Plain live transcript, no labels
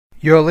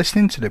You're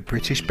listening to the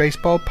British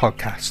Baseball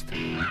Podcast.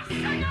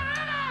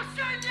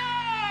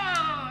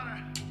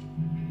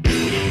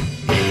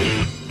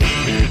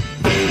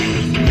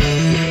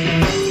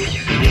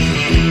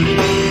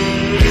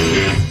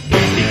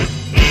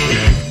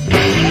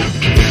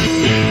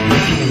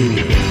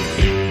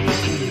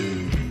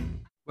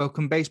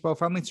 Welcome, baseball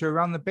family, to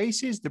Around the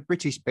Bases, the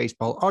British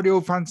baseball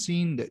audio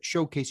fanzine that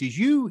showcases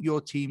you,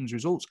 your team's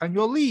results, and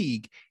your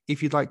league.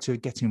 If you'd like to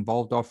get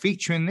involved or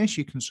feature in this,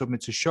 you can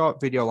submit a short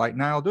video like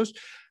Niall does,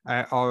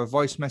 or a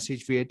voice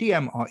message via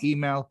DM or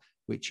email,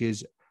 which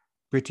is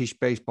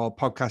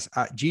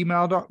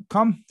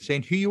britishbaseballpodcast@gmail.com,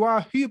 saying who you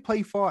are, who you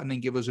play for, and then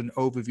give us an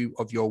overview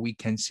of your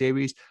weekend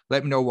series.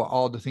 Let me know what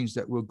all the things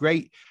that were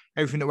great,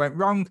 everything that went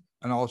wrong,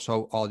 and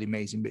also all the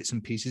amazing bits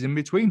and pieces in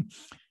between.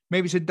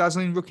 Maybe it's a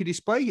dazzling rookie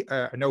display,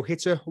 a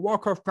no-hitter, a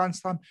walk-off grand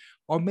slam,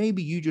 or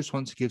maybe you just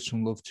want to give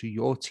some love to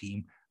your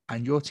team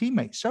and your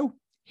teammates. So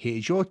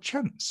here's your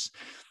chance.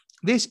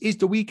 This is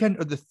the weekend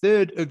of the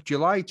 3rd of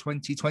July,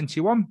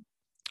 2021,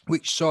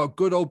 which saw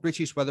good old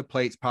British weather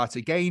play its part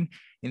again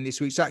in this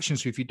week's action.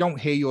 So if you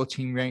don't hear your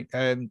team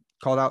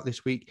called out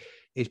this week,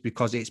 it's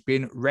because it's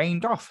been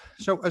rained off.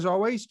 So as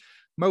always,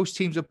 most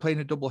teams are playing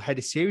a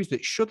double-header series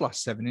that should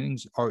last 7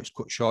 innings, or it's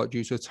cut short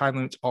due to a time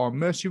limit or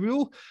mercy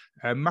rule.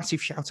 A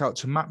massive shout-out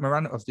to Matt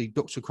Moran of the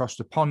Ducks Across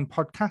the Pond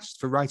podcast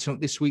for writing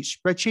up this week's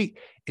spreadsheet.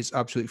 It's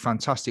absolutely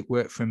fantastic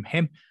work from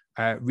him.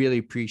 Really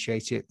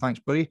appreciate it. Thanks,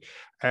 buddy.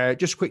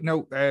 Just a quick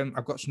note,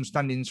 I've got some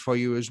standings for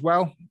you as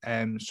well.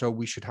 So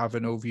we should have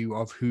an overview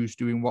of who's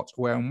doing what,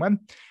 where, and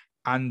when.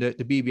 And the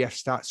BBF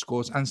stats,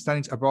 scores, and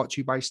standings are brought to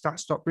you by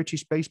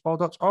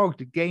stats.britishbaseball.org,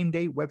 the game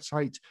day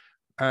website,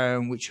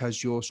 which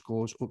has your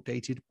scores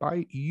updated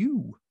by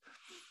you.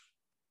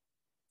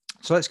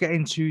 So let's get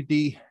into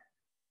the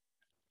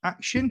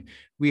action.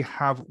 We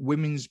have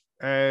Women's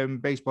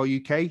Baseball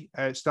UK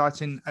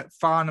starting at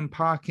Farnham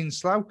Park in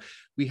Slough.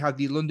 We had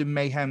the London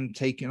Mayhem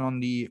taking on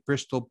the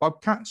Bristol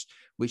Bobcats,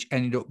 which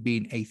ended up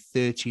being a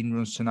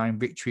 13-9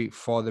 victory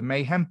for the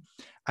Mayhem.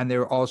 And they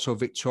were also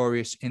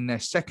victorious in their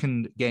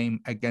second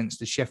game against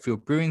the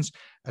Sheffield Bruins,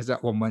 as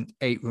that one went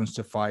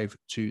 8-5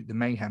 to the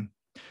Mayhem.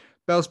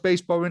 Bells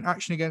Baseball were in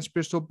action against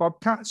Bristol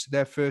Bobcats.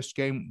 Their first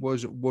game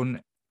was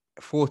won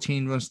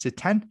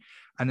 14-10,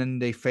 and then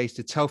they faced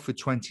the Telford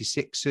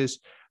 26ers,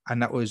 and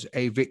that was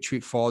a victory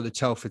for the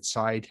Telford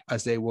side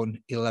as they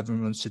won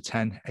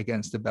 11-10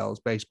 against the Bells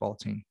Baseball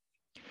team.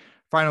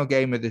 Final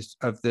game of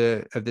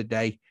the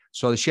day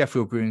saw the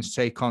Sheffield Bruins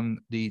take on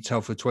the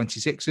Telford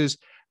 26ers,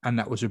 and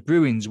that was a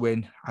Bruins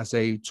win as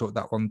they took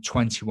that one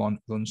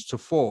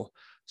 21-4.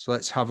 So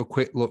let's have a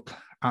quick look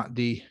at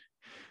the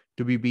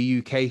WB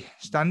UK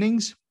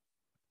standings.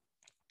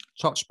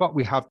 Top spot,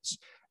 we have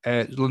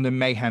London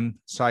Mayhem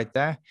side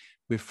there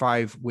with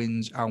 5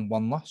 wins and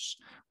 1 loss.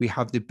 We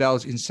have the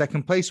Bells in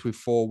second place with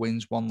 4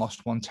 wins, 1 loss,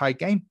 1 tied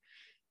game.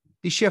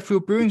 The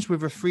Sheffield Bruins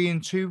with a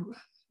 3-2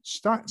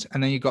 stat.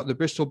 And then you've got the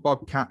Bristol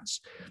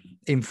Bobcats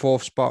in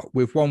 4th spot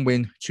with 1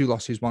 win, 2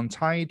 losses, 1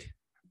 tied.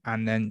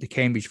 And then the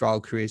Cambridge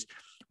Valkyries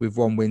with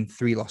 1 win,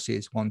 3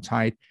 losses, 1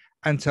 tied.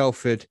 And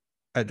Telford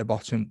at the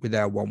bottom with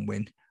their 1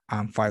 win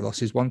and 5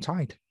 losses, 1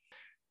 tied.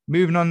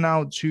 Moving on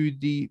now to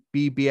the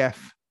BBF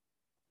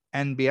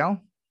NBL.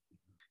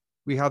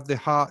 We have the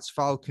Hearts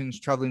Falcons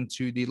travelling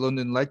to the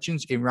London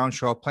Legends in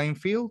Roundshaw playing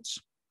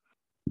fields.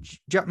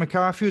 Jack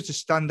McCarthy was a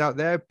standout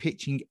there,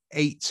 pitching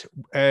 8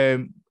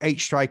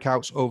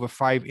 strikeouts over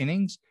 5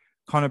 innings.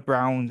 Connor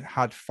Brown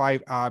had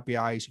 5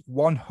 RBIs,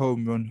 1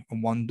 home run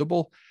and 1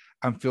 double.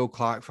 And Phil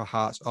Clark for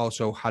Hearts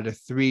also had a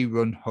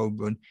 3-run home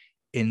run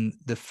in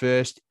the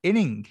first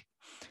inning.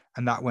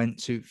 And that went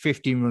to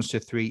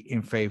 15-3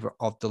 in favour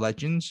of the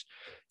Legends.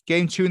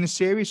 Game 2 in the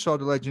series saw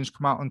the Legends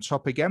come out on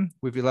top again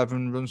with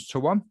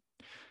 11-1.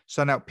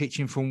 Standout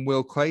pitching from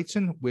Will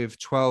Clayton with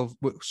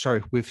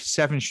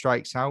 7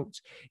 strikes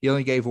out. He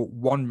only gave up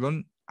 1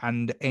 run,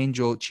 and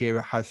Angel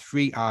Chira had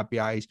 3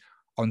 RBIs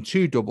on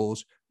 2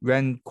 doubles.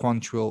 Ren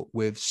Quantrill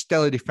with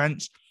stellar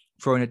defence,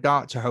 throwing a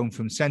dart to home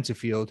from centre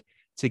field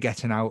to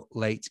get an out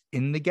late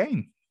in the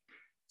game.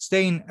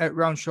 Staying at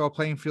Roundshaw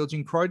playing fields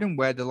in Croydon,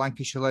 where the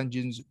Lancashire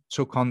Legends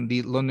took on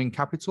the London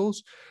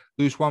Capitals.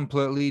 Lewis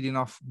Wampler leading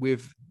off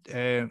with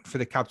for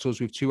the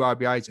Capitals with 2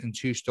 RBIs and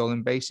 2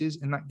 stolen bases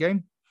in that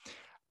game.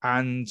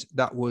 And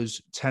that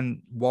was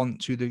 10-1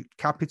 to the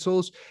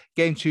Capitals.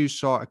 Game 2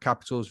 saw a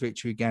Capitals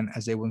victory again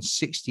as they won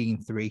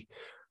 16-3.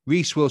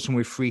 Reece Wilson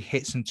with 3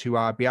 hits and 2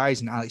 RBIs,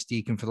 and Alex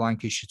Deacon for the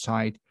Lancashire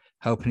side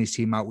helping his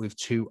team out with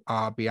 2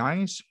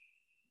 RBIs.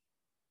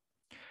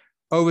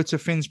 Over to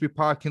Finsbury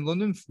Park in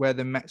London, where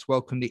the Mets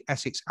welcomed the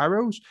Essex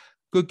Arrows.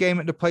 Good game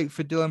at the plate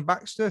for Dylan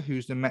Baxter,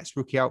 who's the Mets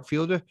rookie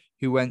outfielder,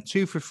 who went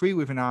 2 for 3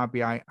 with an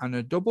RBI and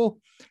a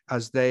double,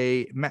 as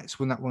the Mets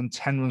won that one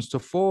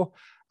 10-4,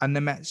 and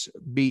the Mets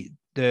beat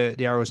the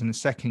Arrows in the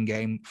second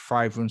game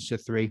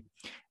 5-3.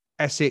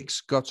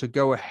 Essex got to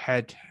go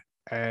ahead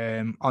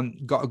on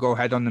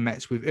the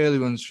Mets with early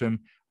runs from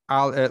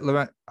Ali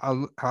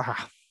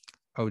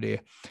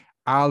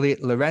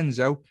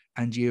Lorenzo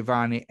and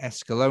Giovanni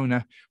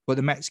Escalona, but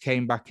the Mets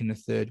came back in the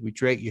third with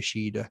Drake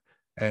Yoshida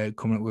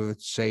coming up with a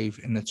save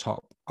in the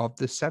top of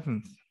the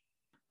 7th.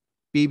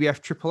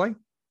 BBF AAA.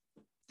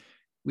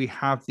 We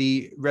have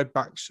the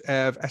Redbacks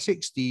of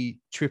Essex, the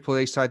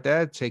AAA side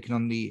there, taking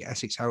on the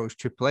Essex Arrows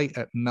AAA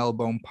at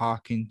Melbourne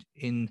Park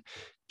in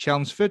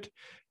Chelmsford.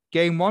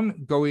 Game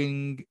 1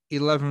 going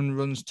 11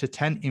 runs to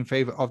 10 in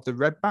favour of the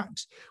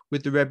Redbacks,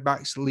 with the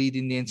Redbacks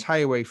leading the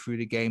entire way through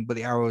the game, but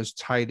the Arrows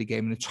tied the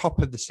game in the top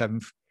of the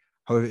 7th.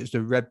 However, it was the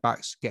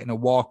Redbacks getting a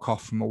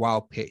walk-off from a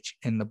wild pitch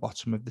in the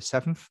bottom of the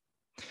 7th.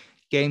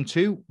 Game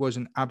 2 was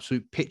an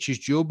absolute pitcher's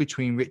duel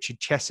between Richard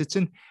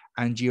Chesterton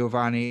and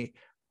Giovanni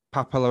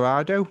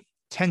Pappalardo.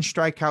 10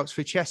 strikeouts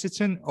for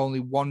Chesterton,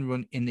 only 1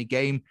 run in the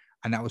game,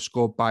 and that was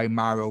scored by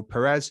Mauro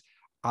Perez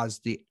as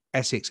the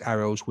Essex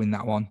Arrows win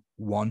that one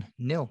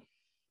 1-0.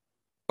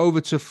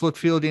 Over to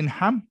Floodfield in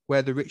Ham,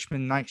 where the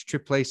Richmond Knights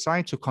AAA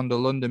side took on the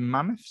London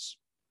Mammoths.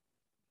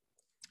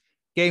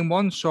 Game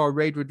 1 saw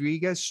Ray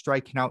Rodriguez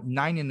striking out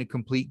 9 in the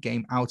complete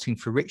game outing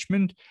for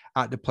Richmond.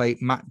 At the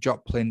plate, Matt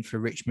Joplin for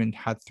Richmond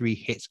had 3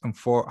 hits and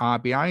 4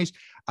 RBIs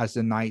as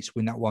the Knights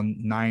win that one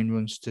 9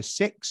 runs to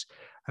 6.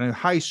 And a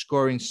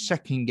high-scoring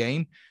second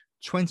game,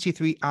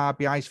 23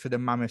 RBIs for the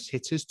Mammoths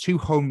hitters, 2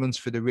 home runs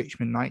for the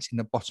Richmond Knights in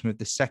the bottom of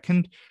the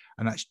second.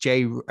 And that's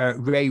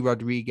Ray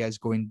Rodriguez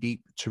going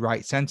deep to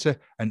right centre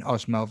and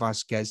Osmel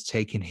Vasquez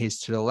taking his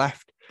to the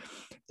left.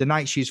 The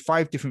Knights used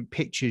 5 different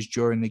pitches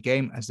during the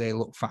game as they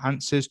looked for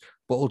answers,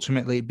 but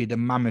ultimately it'd be the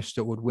Mammoths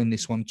that would win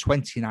this one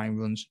 29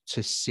 runs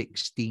to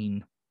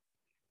 16.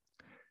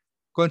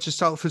 Going to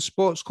Salford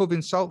Sports Club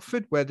in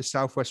Salford, where the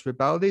Southwest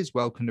Rebeldes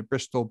welcome the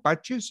Bristol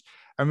Badgers,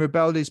 and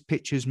Rebeldes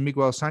pitchers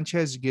Miguel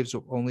Sanchez gives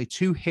up only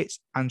 2 hits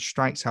and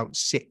strikes out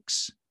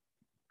 6.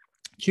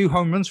 2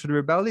 home runs for the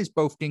Rebeldes,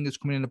 both dingers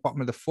coming in the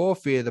bottom of the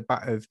 4th via the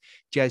bat of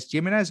Jez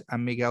Jimenez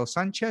and Miguel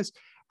Sanchez,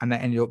 and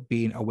that ended up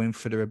being a win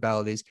for the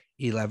Rebeldes,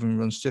 11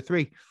 runs to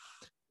 3.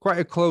 Quite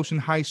a close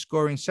and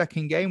high-scoring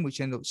second game,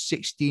 which ended up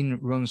 16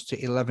 runs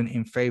to 11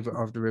 in favour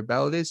of the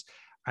Rebeldes,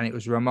 and it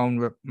was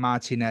Ramon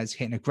Martinez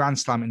hitting a grand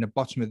slam in the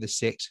bottom of the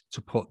 6th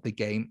to put the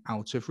game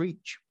out of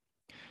reach.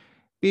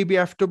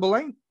 BBF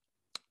AA,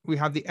 we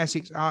have the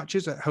Essex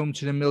Archers at home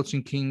to the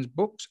Milton Keynes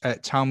Bucks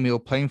at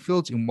Townmill Playing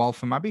Fields in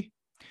Waltham Abbey.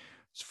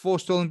 It's 4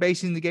 stolen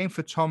bases in the game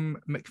for Tom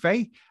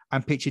McVeigh,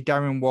 and pitcher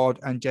Darren Ward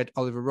and Jed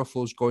Oliver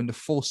Ruffles going the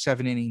full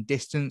 7-inning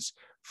distance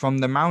from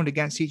the mound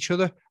against each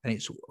other, and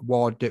it's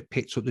Ward that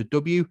picks up the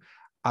W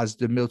as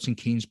the Milton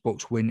Keynes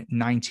Bucks win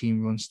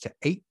 19 runs to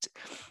 8.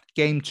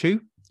 Game 2,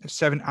 a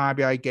 7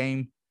 RBI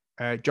game,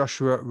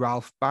 Joshua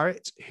Ralph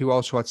Barrett, who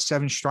also had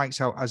 7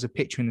 strikes out as a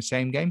pitcher in the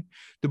same game.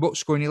 The Bucks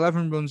scoring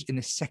 11 runs in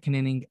the second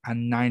inning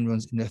and 9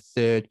 runs in the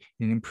third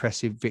in an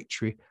impressive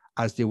victory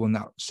as they won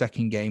that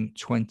second game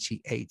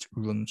 28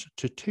 runs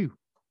to 2.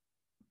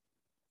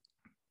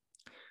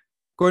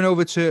 Going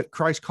over to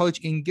Christ College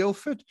in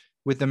Guildford,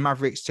 with the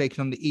Mavericks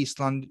taking on the East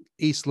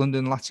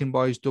London Latin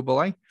Boys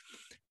AA.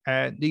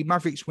 The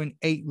Mavericks win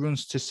 8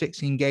 runs to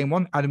 6 in game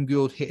 1. Adam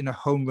Gould hitting a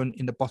home run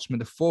in the bottom of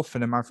the 4th for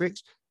the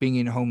Mavericks,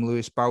 bringing home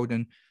Lewis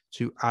Bowden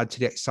to add to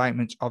the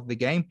excitement of the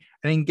game.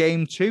 And in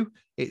game 2,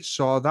 it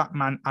saw that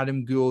man,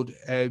 Adam Gould,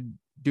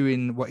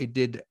 doing what he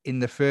did in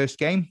the first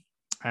game,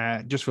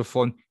 just for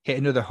fun, hit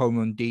another home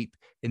run deep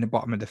in the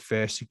bottom of the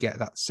 1st to get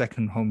that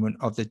second home run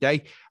of the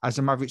day, as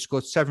the Mavericks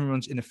scored 7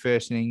 runs in the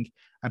first inning,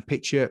 and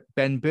pitcher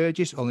Ben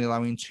Burgess only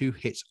allowing 2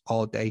 hits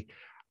all day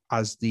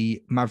as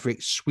the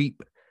Mavericks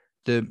sweep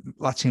the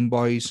Latin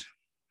Boys,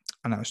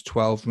 and that was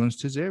 12 runs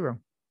to 0.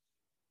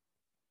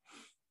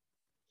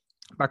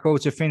 Back over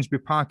to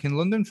Finsbury Park in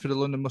London for the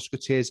London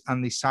Musketeers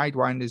and the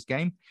Sidewinders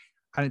game,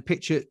 and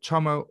pitcher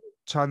Tomo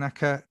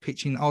Tanaka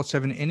pitching all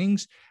 7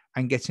 innings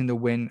and getting the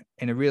win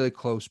in a really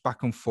close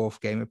back and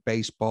forth game of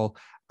baseball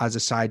as the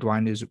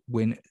Sidewinders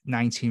win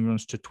 19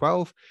 runs to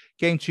 12.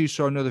 Game 2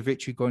 saw another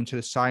victory going to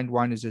the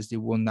Sidewinders as they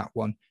won that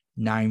one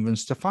 9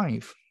 runs to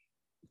 5.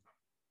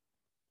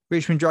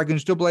 Richmond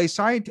Dragons AA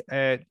side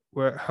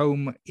were at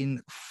home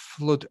in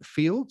Flood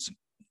Fields.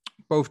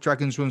 Both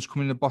Dragons runs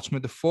coming in the bottom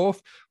of the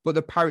 4th, but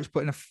the Pirates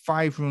put in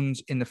 5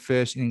 runs in the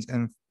first innings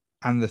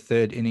and the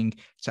third inning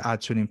to add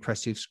to an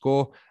impressive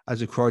score as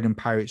the Croydon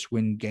Pirates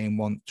win game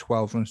 1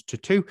 12 runs to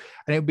 2.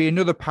 And it'll be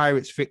another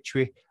Pirates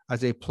victory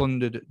as they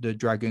plundered the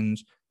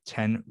Dragons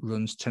 10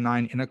 runs to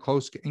 9 in a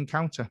close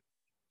encounter.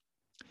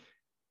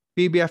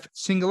 BBF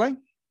Single A.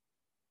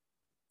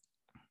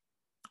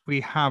 We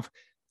have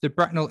the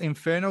Bracknell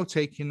Inferno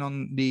taking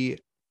on the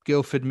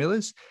Guildford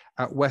Millers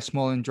at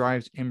Westmoreland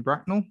Drives in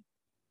Bracknell.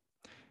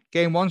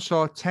 Game 1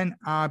 saw 10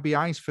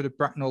 RBIs for the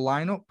Bracknell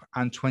lineup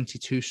and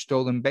 22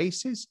 stolen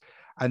bases,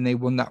 and they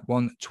won that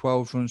one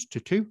 12 runs to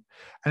 2.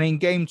 And in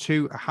Game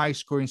 2, a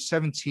high-scoring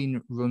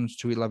 17 runs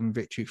to 11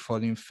 victory for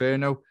the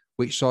Inferno,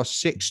 which saw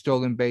 6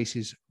 stolen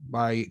bases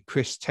by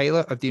Chris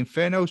Taylor of the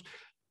Infernos,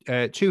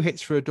 2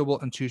 hits for a double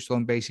and 2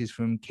 stolen bases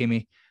from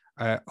Kimmy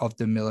of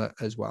the Miller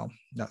as well.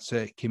 That's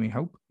Kimmy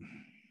Hope.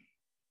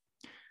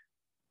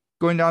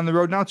 Going down the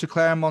road now to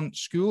Claremont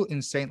School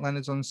in St.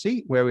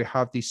 Leonards-on-Sea, where we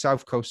have the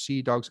South Coast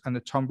Sea Dogs and the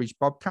Tonbridge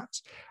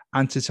Bobcats.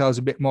 And to tell us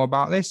a bit more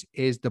about this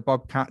is the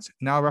Bobcats,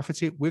 Niall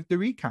Rafferty, with the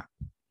recap.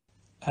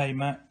 Hey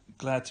Matt,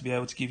 glad to be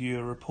able to give you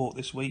a report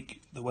this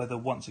week. The weather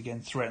once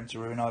again threatened to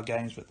ruin our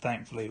games, but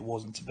thankfully it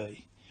wasn't to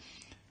be.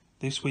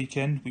 This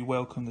weekend we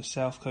welcome the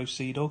South Coast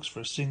Sea Dogs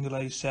for a single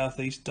A South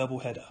East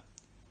doubleheader.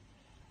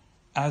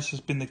 As has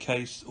been the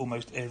case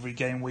almost every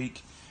game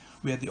week,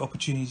 we had the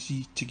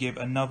opportunity to give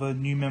another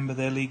new member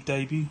their league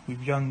debut,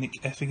 with young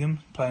Nick Effingham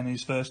playing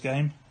his first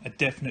game, a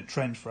definite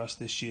trend for us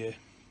this year.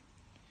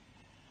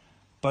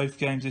 Both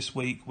games this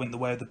week went the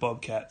way of the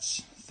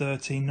Bobcats,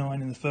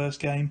 13-9 in the first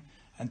game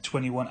and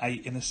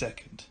 21-8 in the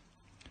second.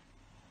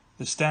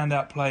 The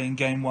standout play in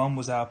game one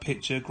was our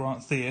pitcher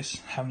Grant Theus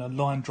having a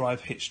line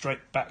drive hit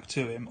straight back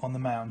to him on the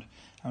mound,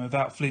 and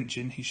without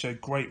flinching he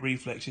showed great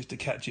reflexes to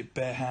catch it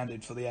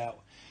barehanded for the out.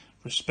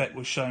 Respect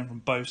was shown from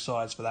both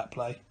sides for that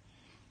play.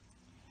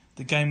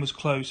 The game was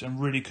close and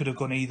really could have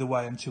gone either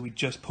way until we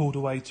just pulled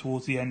away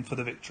towards the end for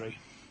the victory.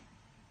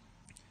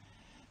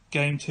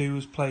 Game 2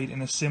 was played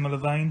in a similar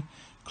vein,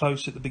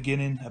 close at the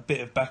beginning, a bit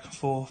of back and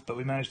forth, but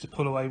we managed to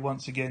pull away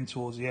once again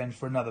towards the end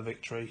for another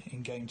victory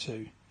in Game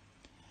 2.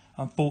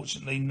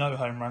 Unfortunately, no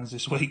home runs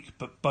this week,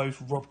 but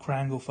both Rob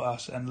Crangle for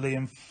us and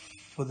Liam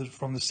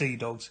from the Sea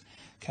Dogs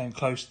came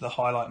close to the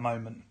highlight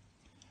moment.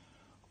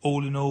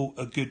 All in all,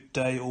 a good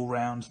day all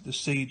round. The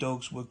Sea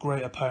Dogs were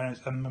great opponents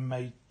and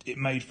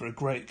made for a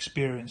great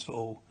experience for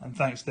all, and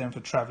thanks to them for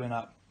travelling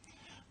up.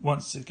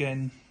 Once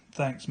again,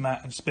 thanks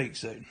Matt, and speak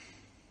soon.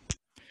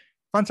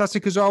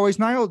 Fantastic as always,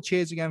 Niall.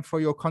 Cheers again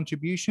for your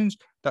contributions.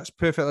 That's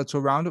perfect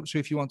little roundup. So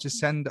if you want to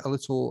send a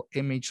little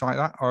image like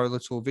that or a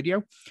little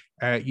video,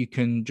 you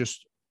can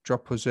just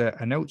drop us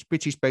a note,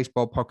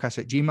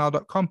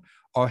 britishbaseballpodcast@gmail.com,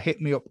 or hit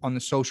me up on the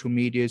social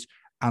medias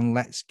and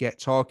let's get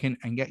talking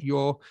and get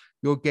your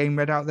game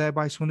read out there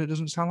by someone that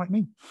doesn't sound like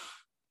me.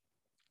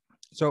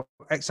 So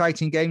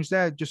exciting games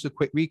there. Just a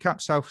quick recap: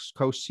 South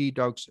Coast Sea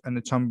Dogs and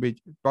the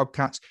Tonbridge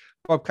Bobcats.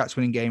 Bobcats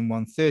winning game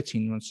 1,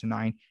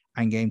 13-9,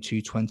 and game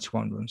 2,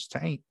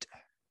 21-8.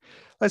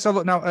 Let's have a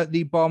look now at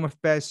the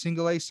Bournemouth Bears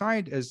single A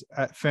side as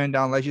at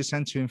Ferndown Leisure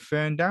Centre in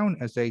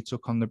Ferndown as they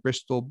took on the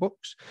Bristol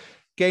Bucks.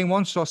 Game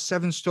 1 saw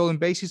 7 stolen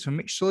bases for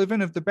Mitch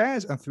Sullivan of the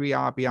Bears and 3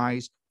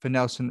 RBIs for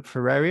Nelson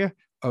Ferreira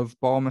of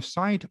Bournemouth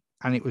side.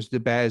 And it was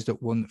the Bears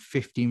that won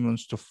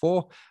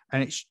 15-4.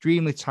 An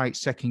extremely tight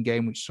second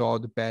game, which saw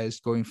the Bears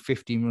going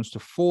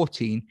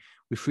 15-14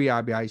 with 3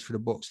 RBIs for the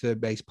Bucks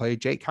third base player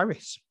Jake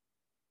Harris.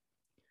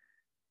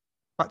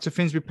 Back to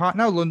Finsbury Park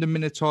now, London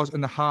Minotaurs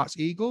and the Hearts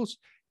Eagles.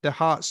 The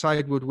Hearts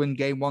side would win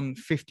game 1,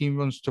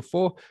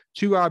 15-4,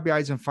 2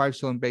 RBIs and 5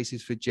 stolen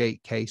bases for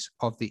Jake Case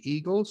of the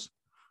Eagles.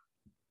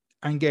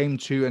 And game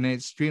 2, an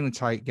extremely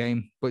tight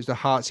game, but it's the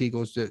Hearts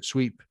Eagles that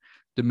sweep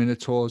the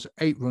Minotaurs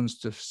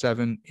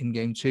 8-7 in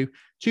game 2.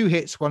 2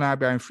 hits, 1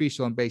 RBI and 3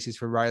 stolen bases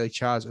for Riley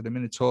Charles of the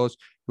Minotaurs,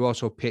 who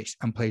also pitched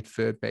and played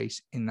third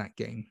base in that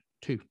game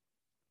too.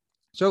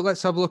 So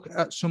let's have a look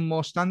at some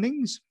more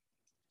standings.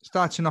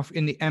 Starting off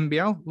in the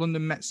NBL,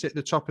 London Mets sit at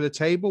the top of the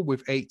table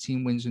with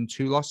 18 wins and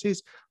 2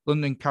 losses.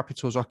 London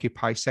Capitals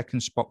occupy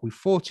second spot with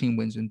 14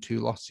 wins and 2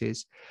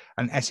 losses.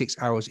 And Essex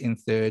Arrows in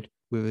third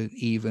with an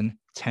even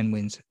 10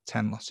 wins,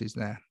 10 losses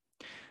there.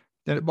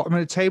 Then at the bottom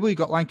of the table, you've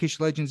got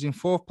Lancashire Legends in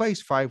fourth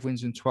place, 5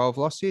 wins and 12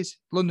 losses.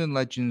 London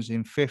Legends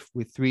in fifth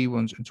with 3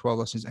 wins and 12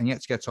 losses. And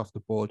yet to get off the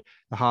board,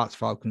 the Hearts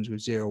Falcons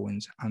with 0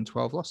 wins and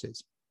 12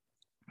 losses.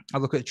 I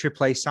look at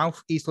AAA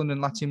South, East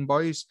London Latin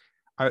Boys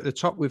are at the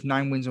top with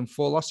 9 wins and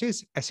 4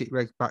 losses. Essex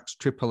Redbacks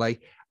AAA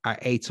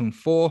at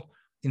 8-4.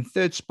 In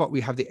third spot,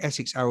 we have the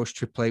Essex Arrows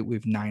AAA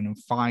with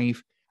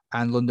 9-5.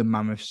 And London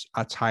Mammoths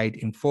are tied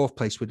in fourth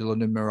place with the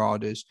London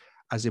Marauders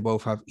as they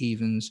both have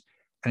evens.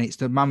 And it's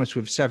the Mammoths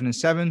with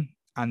 7-7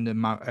 and the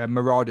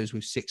Marauders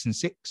with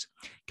 6-6.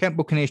 Kent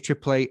Buccaneers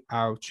AAA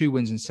are 2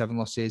 wins and 7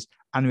 losses.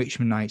 And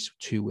Richmond Knights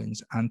 2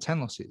 wins and 10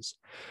 losses.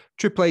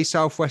 AAA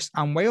Southwest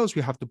and Wales,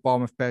 we have the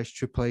Bournemouth Bears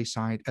AAA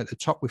side at the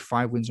top with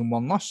 5 wins and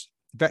 1 loss.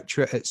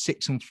 Vectra at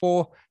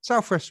 6-4,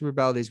 Southwest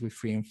Rebellions with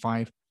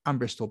 3-5, and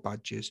Bristol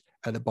Badgers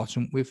at the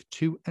bottom with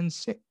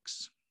 2-6.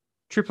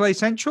 AAA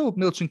Central,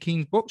 Milton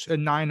Keynes Bucks are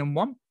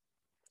 9-1.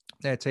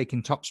 They're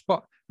taking top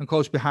spot, and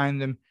close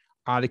behind them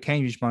are the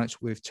Cambridge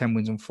Monarchs with 10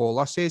 wins and 4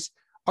 losses.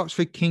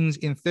 Oxford Kings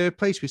in third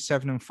place with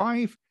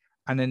 7-5,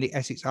 and then the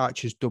Essex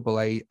Archers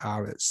AA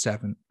are at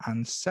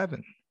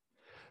 7-7.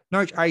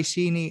 Norwich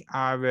Iceni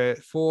are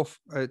fourth,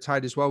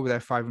 tied as well with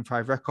their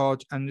 5-5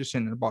 record, and just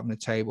in at the bottom of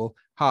the table,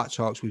 Hearts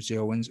Hawks with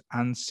 0 wins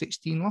and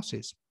 16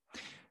 losses.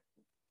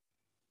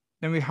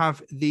 Then we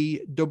have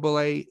the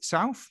AA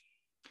South.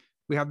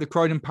 We have the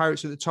Croydon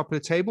Pirates at the top of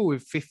the table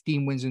with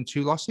 15 wins and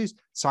 2 losses.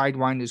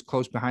 Sidewinders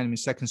close behind them in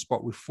second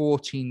spot with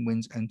 14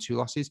 wins and 2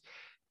 losses.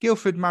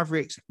 Guildford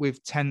Mavericks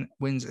with 10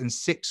 wins and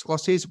 6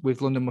 losses,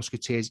 with London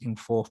Musketeers in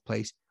fourth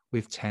place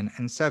with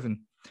 10-7.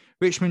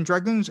 Richmond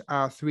Dragons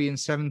are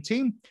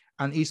 3-17,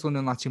 and East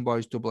London Latin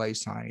Boys AA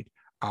side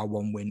are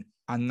 1 win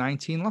and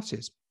 19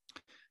 losses.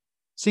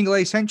 Single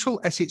A Central,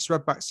 Essex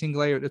Redback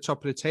Single A at the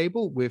top of the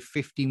table with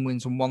 15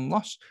 wins and 1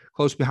 loss.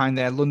 Close behind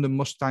there, London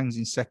Mustangs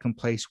in second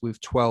place with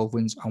 12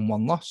 wins and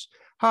 1 loss.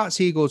 Hearts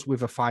Eagles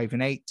with a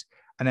 5-8.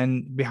 And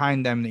then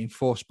behind them in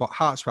fourth spot,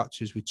 Hearts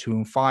Raptors with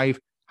 2-5.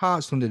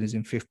 Hearts London is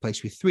in 5th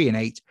place with 3 and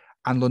 8,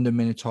 and London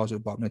Minotaurs at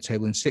the bottom of the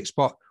table in 6th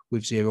spot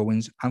with 0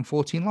 wins and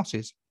 14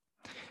 losses.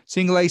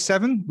 Single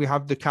A7, we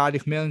have the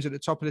Cardiff Millions at the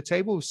top of the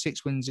table with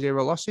 6 wins,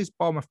 0 losses.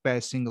 Bournemouth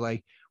Bears Single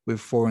A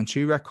with 4 and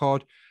 2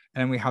 record.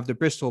 And then we have the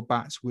Bristol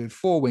Bats with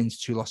 4 wins,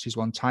 2 losses,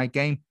 1 tied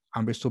game.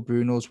 And Bristol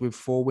Brunos with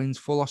 4 wins,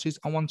 4 losses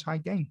and 1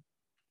 tied game.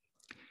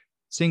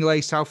 Single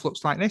A South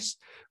looks like this,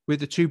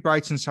 with the 2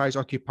 Brighton sides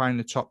occupying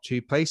the top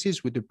 2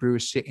 places, with the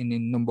Brewers sitting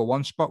in number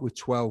 1 spot with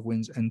 12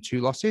 wins and 2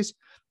 losses.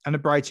 And the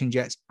Brighton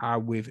Jets are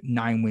with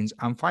 9 wins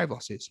and 5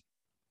 losses.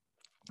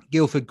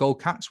 Guildford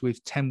Goldcats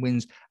with 10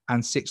 wins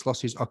and 6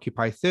 losses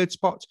occupy 3rd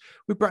spot,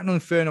 with Bracknell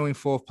Inferno in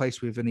 4th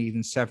place with an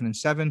even 7 and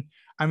 7,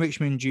 and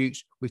Richmond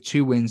Dukes with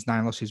 2 wins,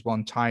 9 losses,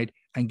 1 tied,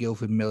 and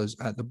Guildford Millers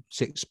at the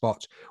 6th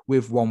spot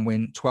with 1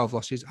 win, 12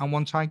 losses and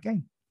 1 tied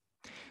game.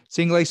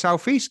 Single A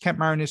South East, Kent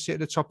Mariners sit at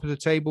the top of the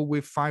table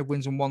with 5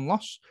 wins and 1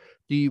 loss.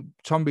 The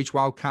Tonbridge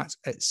Wildcats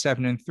at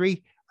 7 and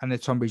 3, and the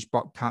Tonbridge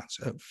Bobcats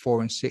at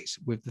 4 and 6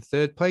 with the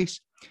 3rd place.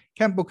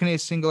 Kent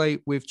Buccaneers Single A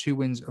with 2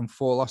 wins and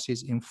 4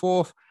 losses in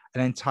 4th.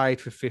 And then tied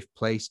for 5th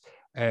place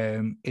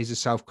is the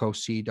South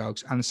Coast Sea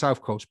Dogs and the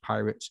South Coast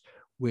Pirates,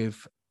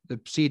 with the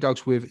Sea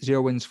Dogs with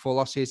 0 wins, 4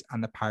 losses,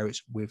 and the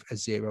Pirates with a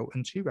 0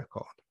 and 2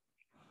 record.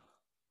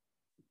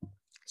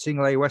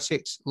 Single A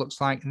Wessex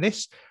looks like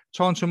this.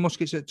 Taunton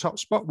Muskets at top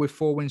spot with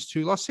 4 wins,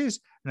 2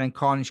 losses. And then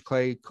Cornish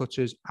Clay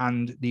Cutters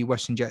and the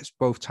Western Jets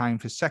both tying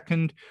for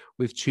 2nd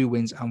with 2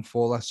 wins and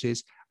 4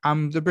 losses.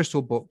 And the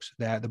Bristol Bucks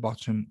there at the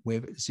bottom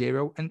with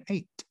 0 and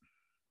 8.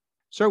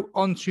 So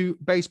on to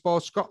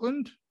Baseball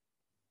Scotland.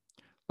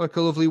 Like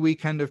a lovely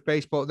weekend of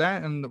baseball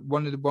there, and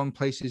one of the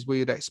places where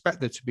you'd expect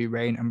there to be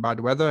rain and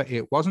bad weather,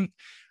 it wasn't.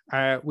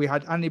 We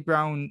had Andy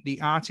Brown, the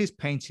artist,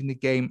 painting the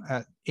game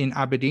in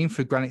Aberdeen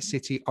for Granite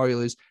City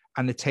Oilers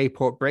and the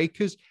Tayport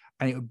Breakers,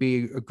 and it would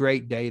be a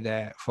great day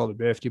there for the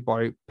birthday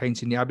boy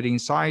painting the Aberdeen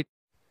side.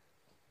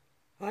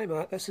 Hi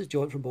Matt, this is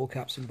John from Ball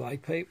Caps and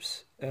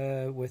Bagpipes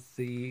with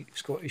the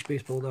Scottish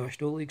Baseball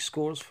National League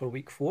scores for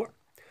week 4.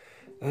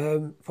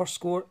 First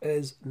score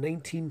is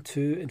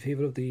 19-2 in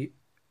favour of the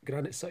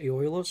Granite City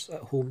Oilers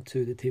at home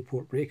to the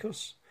Tayport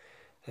Breakers.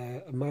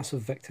 A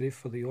massive victory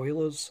for the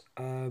Oilers.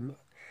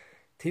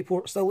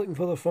 Tayport still looking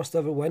for their first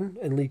ever win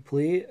in league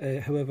play.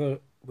 However,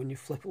 when you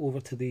flip it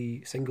over to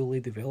the single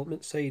league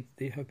development side,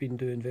 they have been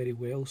doing very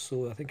well.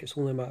 So I think it's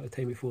only a matter of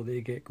time before they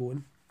get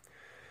going.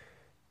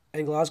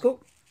 In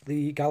Glasgow,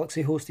 the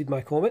Galaxy hosted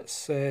my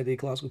Comets. The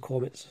Glasgow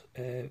Comets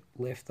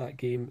left that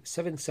game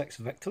 7-6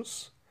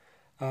 victors.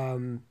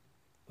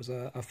 Was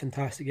a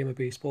fantastic game of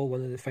baseball,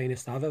 one of the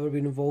finest I've ever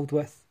been involved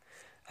with.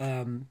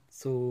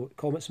 So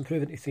Comets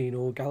improving to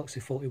 3-0,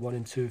 Galaxy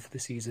 41-2 for the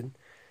season.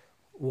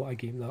 What a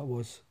game that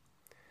was.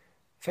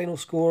 Final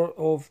score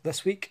of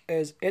this week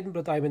is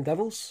Edinburgh Diamond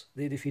Devils.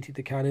 They defeated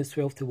the Cannons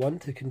 12-1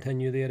 to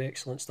continue their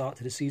excellent start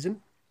to the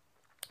season.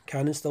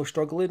 Cannons still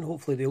struggling,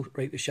 hopefully they'll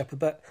right the ship a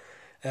bit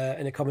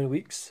in the coming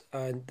weeks,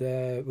 and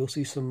we'll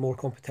see some more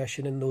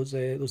competition in those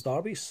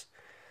derbies.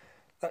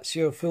 That's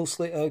your full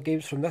slate of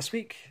games from this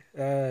week.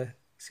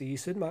 See you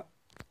soon, Matt.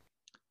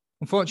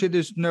 Unfortunately,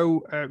 there's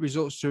no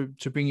results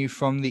to bring you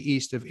from the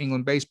East of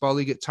England Baseball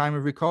League at time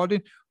of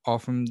recording, or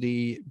from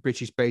the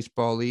British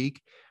Baseball League.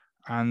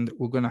 And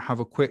we're going to have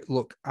a quick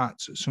look at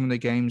some of the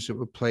games that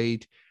were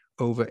played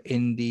over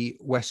in the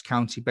West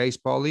County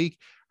Baseball League.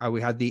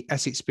 We had the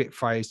Essex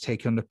Spitfires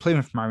take on the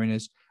Plymouth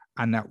Mariners,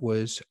 and that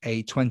was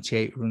a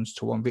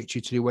 28-1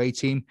 victory to the away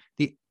team.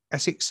 The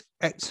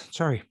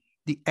Exeter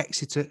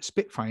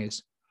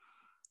Spitfires.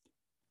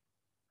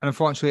 And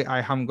unfortunately,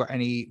 I haven't got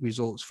any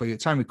results for your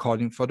time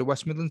recording for the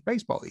West Midlands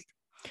Baseball League.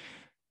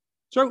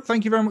 So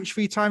thank you very much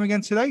for your time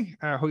again today.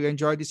 I hope you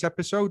enjoyed this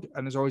episode.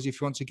 And as always,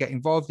 if you want to get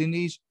involved in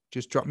these,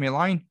 just drop me a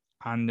line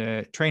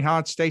and train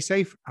hard, stay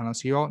safe. And I'll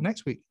see you all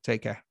next week.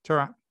 Take care.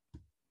 Ta-ra.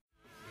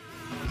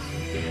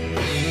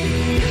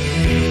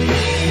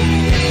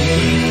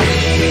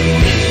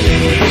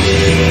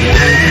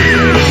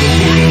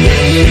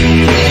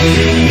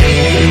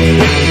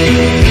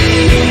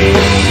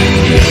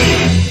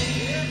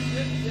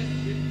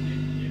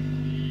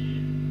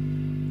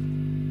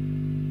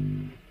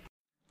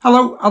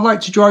 Hello, I'd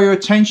like to draw your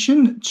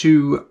attention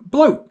to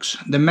Blokes,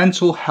 the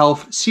mental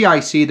health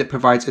CIC that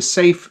provides a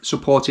safe,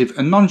 supportive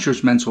and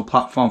non-judgmental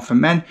platform for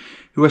men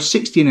who are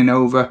 16 and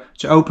over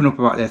to open up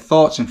about their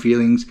thoughts and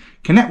feelings,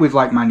 connect with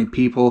like-minded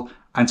people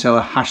and tell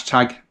a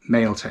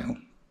 #male-tale.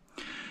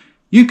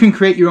 You can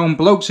create your own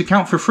Blokes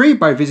account for free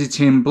by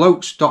visiting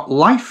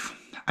blokes.life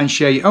and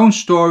share your own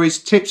stories,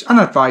 tips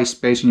and advice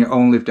based on your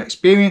own lived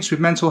experience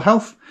with mental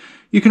health.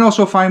 You can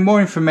also find more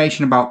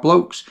information about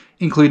Blokes,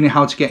 including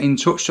how to get in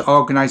touch to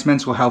organise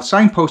mental health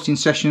signposting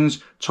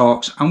sessions,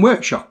 talks and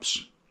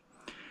workshops.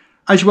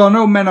 As you well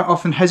know, men are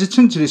often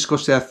hesitant to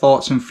discuss their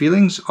thoughts and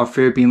feelings of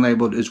fear of being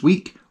labelled as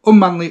weak,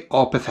 unmanly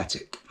or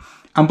pathetic.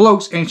 And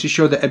Blokes aims to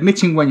show that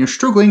admitting when you're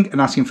struggling and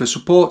asking for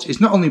support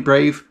is not only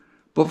brave,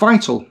 but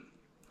vital.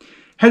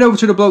 Head over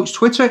to the Blokes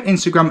Twitter,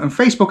 Instagram and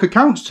Facebook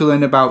accounts to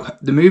learn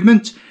about the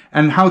movement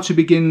and how to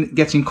begin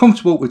getting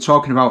comfortable with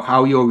talking about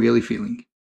how you're really feeling.